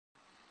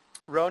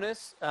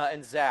Ronus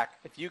and Zach,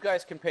 if you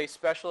guys can pay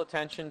special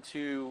attention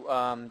to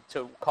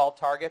call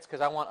targets,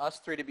 because I want us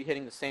three to be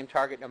hitting the same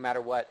target no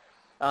matter what.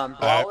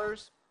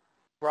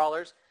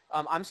 Brawlers,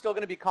 I'm still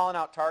going to be calling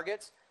out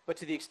targets, but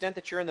to the extent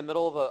that you're in the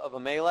middle of a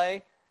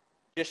melee,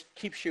 just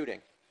keep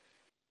shooting.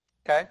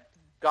 Okay?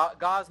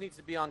 Gauze needs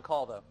to be on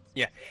call, though.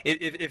 Yeah,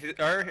 if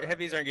our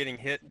heavies aren't getting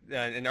hit,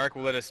 and ARC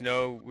will let us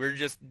know, we're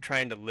just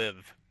trying to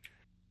live.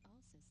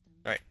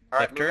 All right,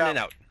 left turn and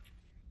out.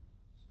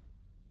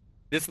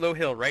 This low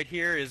hill right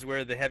here is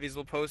where the heavies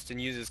will post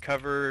and use as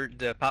cover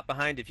to pop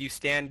behind. If you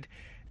stand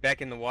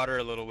back in the water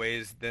a little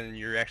ways, then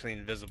you're actually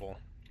invisible.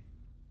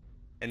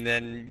 And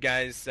then,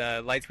 guys,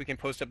 lights, we can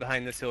post up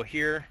behind this hill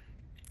here,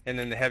 and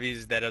then the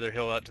heavies, that other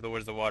hill out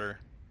towards the water.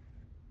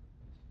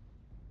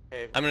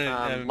 Okay, I'm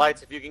gonna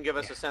lights. If you can give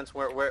us a sense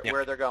where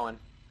they're going.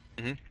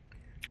 Mm-hmm.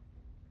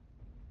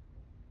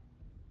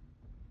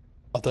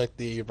 I'll take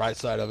the right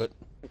side of it.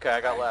 Okay,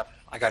 I got left.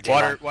 I got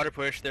water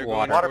push. They're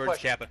going towards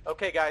Kappa.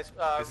 Okay, guys.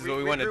 This is what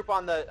we wanted. Regroup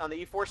on the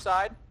E4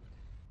 side.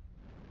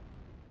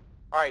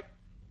 All right.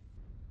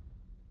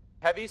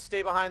 Heavies,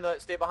 stay behind the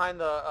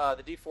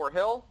D4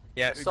 hill.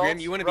 Yeah, Assaults, Grim,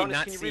 you want to be Ronus,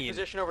 not can you seen.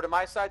 reposition over to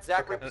my side?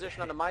 Zach,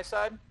 reposition onto my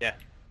side. Yeah.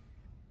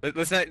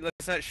 Let's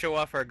not show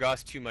off our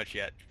Gauss too much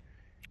yet.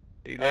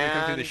 Let me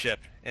come through the ship,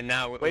 and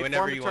now wait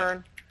whenever for him you to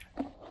turn.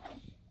 want,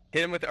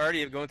 hit him with the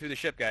arty of going through the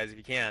ship, guys, if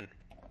you can.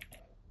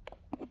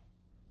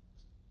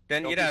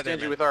 Then Don't get out of there. Don't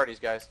be stingy with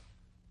arties, guys.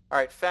 All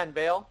right, Fen,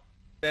 bail.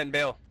 Then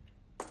bail.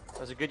 That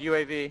was a good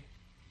UAV.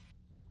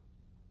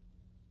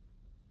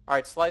 All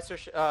right, Slicer.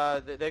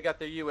 They got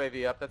their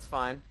UAV up. That's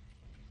fine.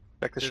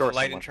 Back the There's shore a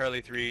light in somewhere.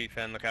 Charlie 3.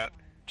 Fen, look out.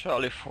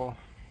 Charlie 4.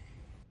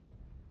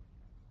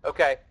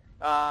 Okay.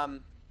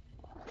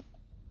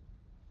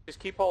 Just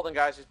keep holding,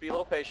 guys. Just be a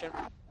little patient.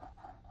 All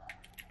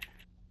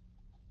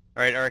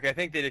right, Ark. I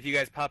think that if you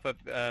guys pop up,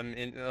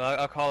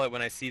 I'll call it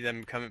when I see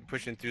them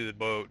pushing through the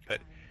boat.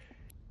 But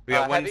we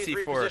got one Heavies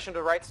C4. reposition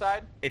to right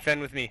side. Hey, Fen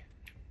with me.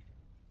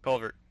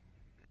 Culvert.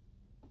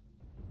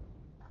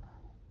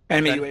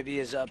 Enemy UAV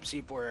is up,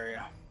 C4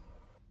 area.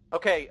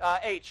 Okay,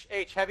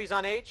 H. Heavies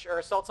on H or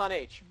assaults on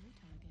H?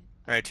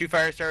 All right, 2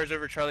 fire stars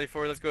over Charlie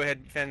 4. Let's go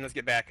ahead, Fen. Let's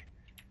get back.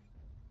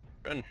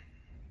 Run.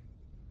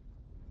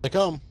 They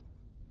come.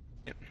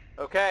 Yep.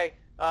 Okay,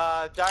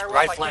 Direwolf,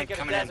 Right I flank can't get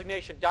a coming in.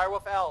 designation.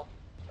 Direwolf L.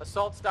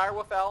 Assaults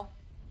Direwolf L.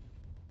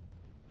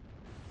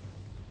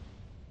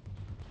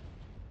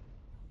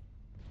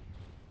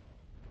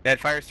 That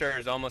fire star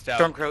is almost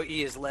out. Stormcrow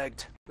E is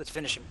legged. Let's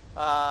finish him.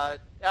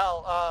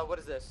 L, what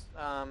is this?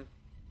 All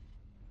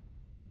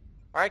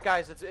right,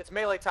 guys, it's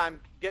melee time.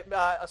 Get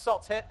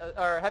assaults hit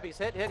or heavies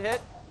hit.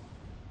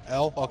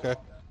 L, okay.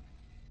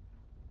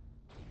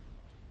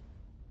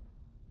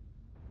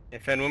 Yeah,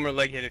 Fen, one more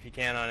leg hit if you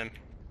can on him.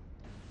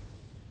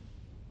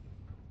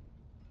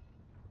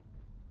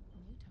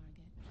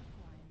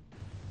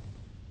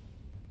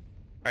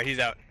 All right, he's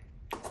out.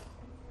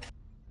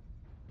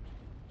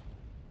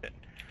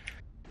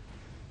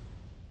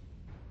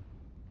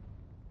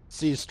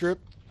 C strip.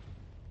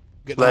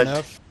 Get Lead. on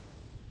F.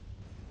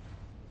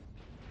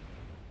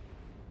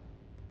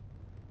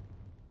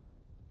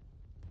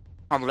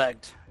 I'm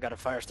legged. I got a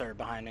fire starter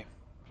behind me.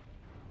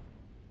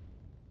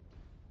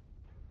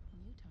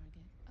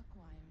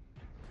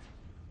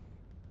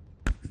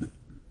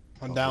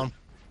 I'm down.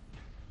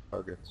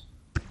 Targets.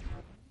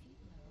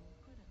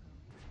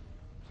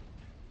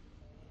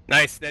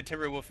 Nice. That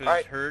Timberwolf is All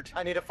right, hurt.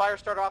 I need a fire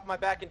starter off my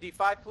back in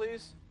D5,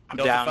 please. I'm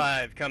Delta down.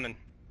 5 coming.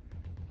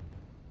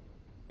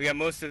 We got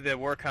most of the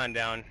Warcon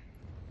down.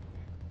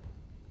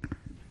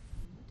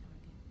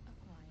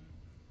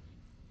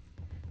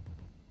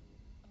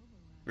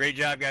 Great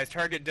job, guys.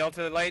 Target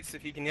Delta lights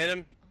if you can hit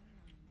them.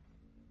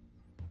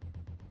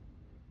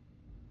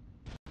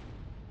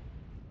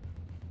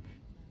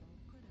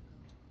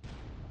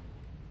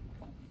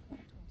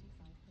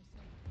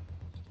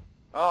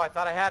 Oh, I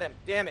thought I had him.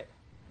 Damn it.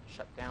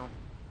 Shut down. All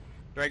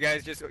right,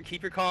 guys, just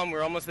keep your calm.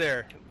 We're almost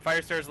there.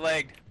 Firestar's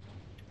legged.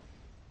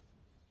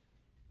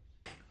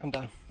 I'm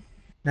done.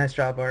 Nice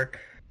job, Ark.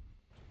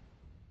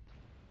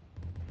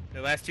 The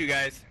last 2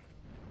 guys.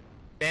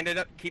 Stand it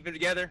up. Keep it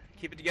together.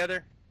 Keep it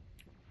together.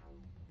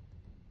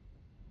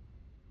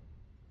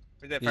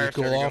 Where'd that You Firestar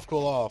cool go? off,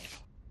 cool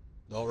off.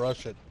 Don't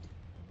rush it.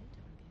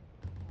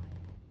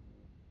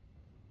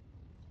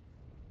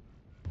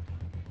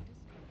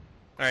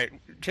 All right,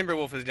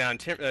 Timberwolf is down.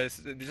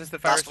 Just the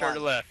Last Firestar to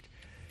one. left.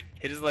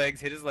 Hit his legs.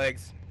 Hit his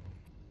legs.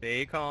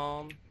 Stay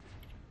calm.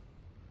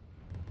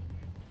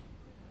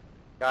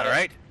 Got All it.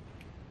 right.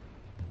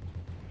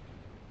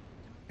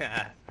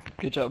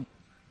 Good job.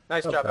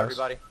 Nice Oh, job, pass.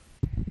 everybody.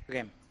 Good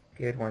game.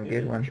 Good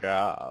one.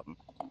 Job.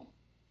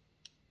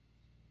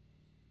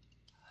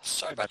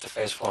 Sorry about the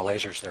phase 4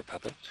 lasers there,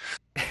 Puppet.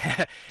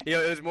 You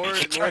know, it was more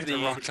Tried the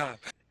wrong the time.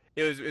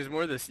 it was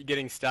more the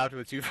getting stopped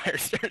with 2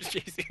 Firestars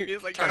chasing me.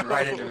 It's like Turned no.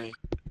 right into me.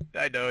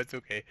 I know, it's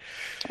okay.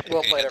 Well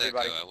Okay, played, how'd that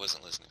everybody. go? I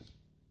wasn't listening.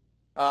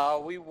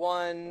 We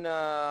won.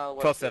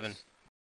 12-7.